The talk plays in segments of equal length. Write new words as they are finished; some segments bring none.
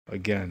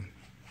again.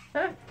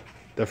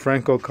 The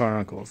Franco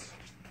Chronicles.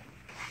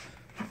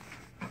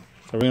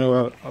 So we're going to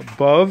go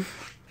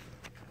above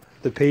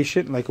the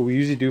patient like we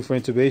usually do for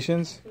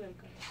intubations.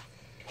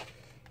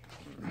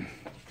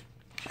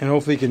 And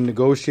hopefully you can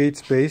negotiate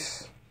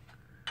space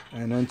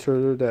and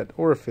enter that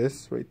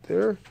orifice right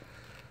there.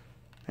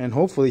 And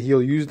hopefully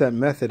he'll use that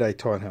method I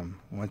taught him.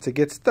 Once it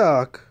gets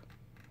stuck,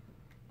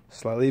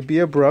 slightly be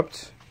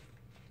abrupt.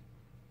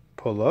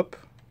 Pull up.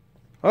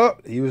 Oh,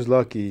 he was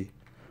lucky.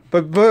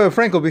 But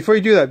Franco, before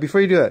you do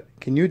that,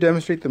 can you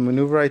demonstrate the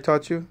maneuver I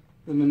taught you?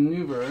 The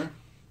maneuver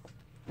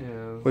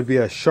is... would be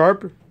a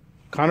sharp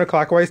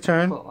counterclockwise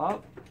turn. Pull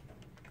up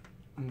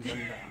and then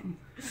down.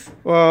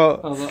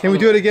 Well, can we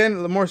do it again a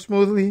little more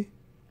smoothly?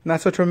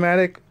 Not so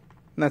traumatic?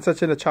 Not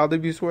such in a child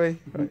abuse way?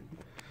 Right.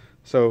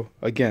 So,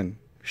 again.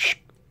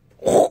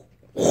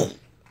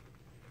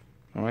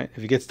 Alright,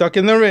 if you get stuck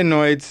in the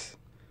retinoids,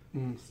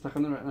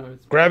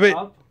 grab it,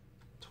 up,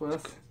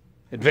 twist,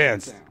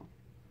 advance. down.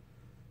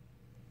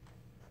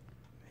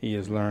 He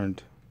has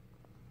learned.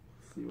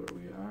 Let's see where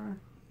we are.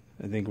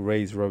 I think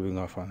Ray's rubbing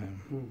off on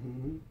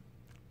him.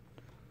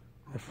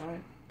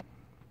 Alright,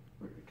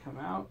 we're going to come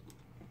out.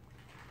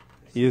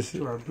 He's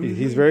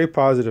very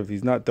positive.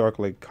 He's not dark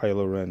like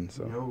Kylo Ren,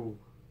 so no.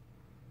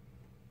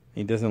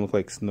 He doesn't look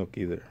like Snoke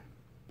either.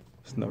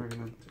 Snoke. We're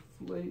gonna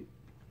deflate.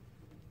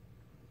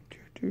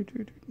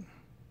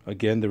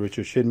 Again, the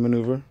Richard Shin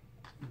maneuver.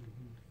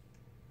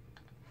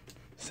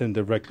 Sim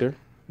director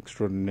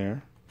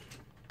extraordinaire.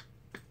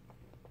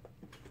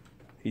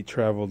 He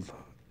traveled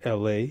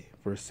LA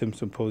for a Sim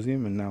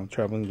symposium and now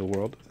traveling the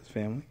world with his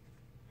family.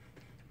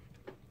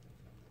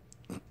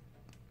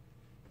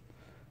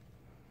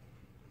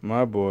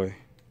 My boy.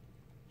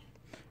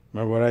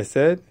 Remember what I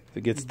said? If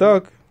it gets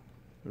stuck,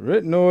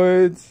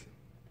 retinoids.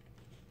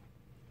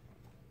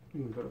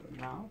 You can go to the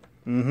mouth.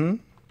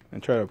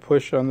 And try to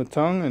push on the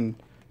tongue and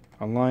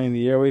align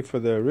the airway for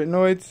the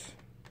retinoids.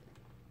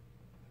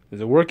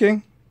 Is it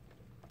working?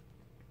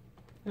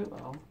 It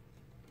will.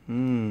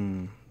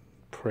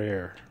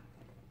 Prayer.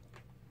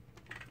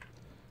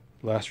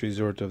 Last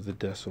resort of the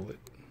desolate.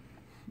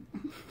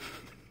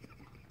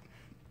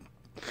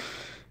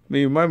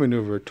 Maybe my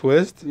maneuver.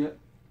 Twist. Yep.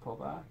 Pull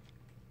back.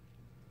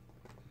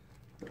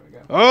 There we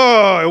go.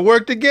 Oh, it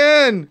worked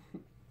again.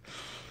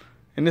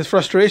 In this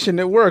frustration,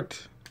 it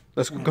worked.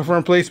 Let's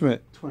confirm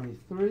placement.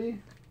 23.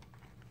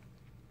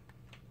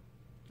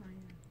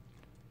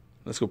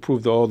 Let's go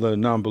prove to all the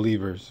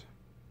non-believers.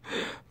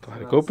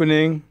 Plastic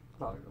opening.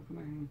 Plastic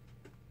opening.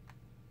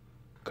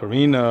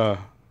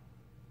 Karina.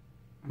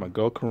 My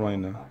girl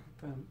Karina.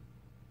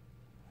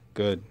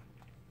 Good.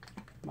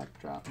 Mic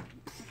drop.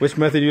 Which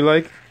method you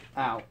like?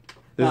 Ow.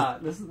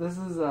 This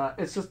is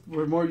it's just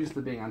we're more used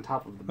to being on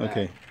top of the bed.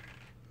 Okay.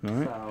 All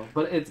right. So,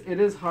 but it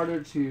is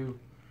harder to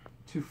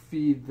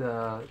feed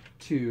the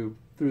tube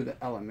through the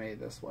LMA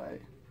this way.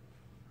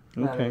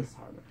 That is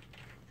harder.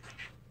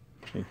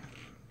 Okay.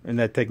 And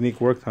that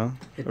technique worked, huh?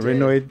 It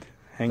Retinoid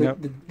hang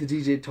up. The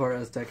DJ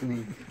Torres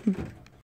technique.